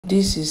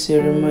This is a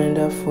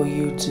reminder for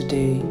you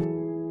today.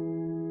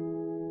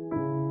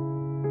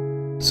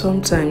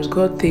 Sometimes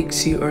God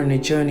takes you on a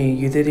journey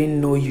you didn't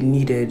know you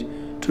needed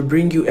to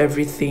bring you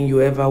everything you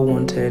ever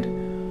wanted.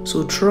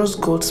 So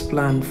trust God's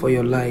plan for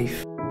your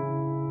life.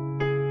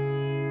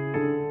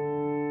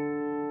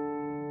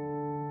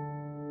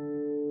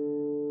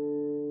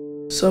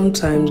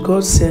 Sometimes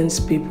God sends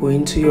people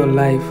into your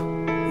life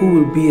who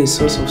will be a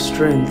source of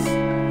strength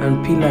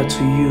and pillar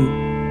to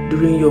you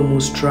during your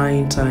most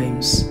trying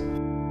times.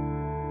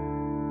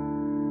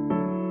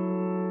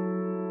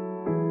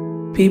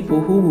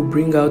 People who will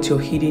bring out your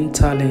hidden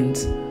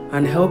talent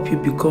and help you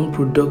become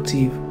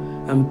productive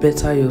and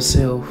better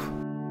yourself.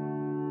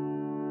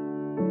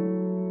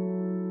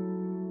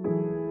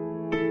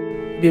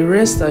 Be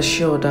rest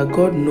assured that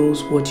God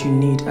knows what you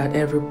need at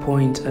every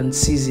point and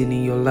season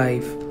in your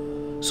life.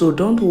 So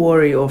don't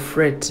worry or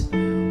fret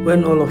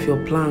when all of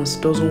your plans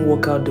doesn't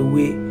work out the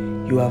way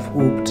you have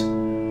hoped.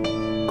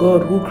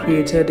 God, who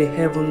created the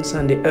heavens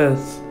and the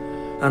earth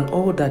and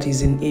all that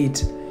is in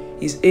it,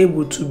 is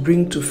able to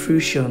bring to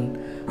fruition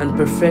and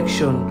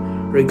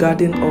perfection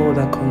regarding all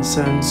that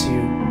concerns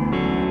you.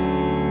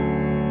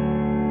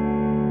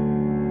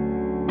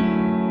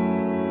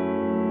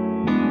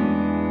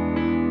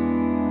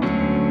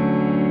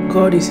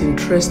 God is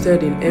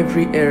interested in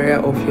every area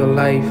of your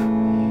life.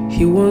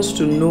 He wants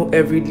to know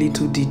every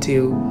little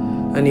detail,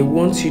 and He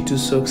wants you to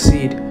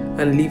succeed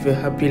and live a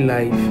happy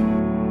life.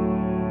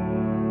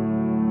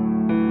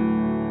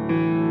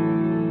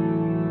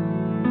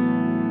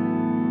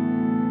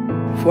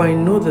 For I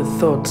know the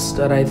thoughts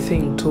that I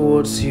think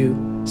towards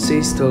you,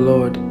 says the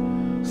Lord,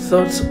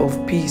 thoughts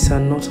of peace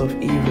and not of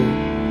evil,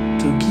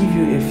 to give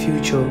you a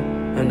future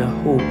and a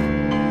hope.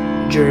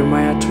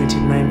 Jeremiah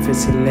 29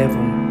 verse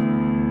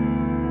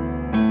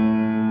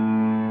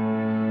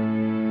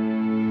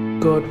 11.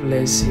 God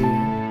bless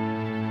you.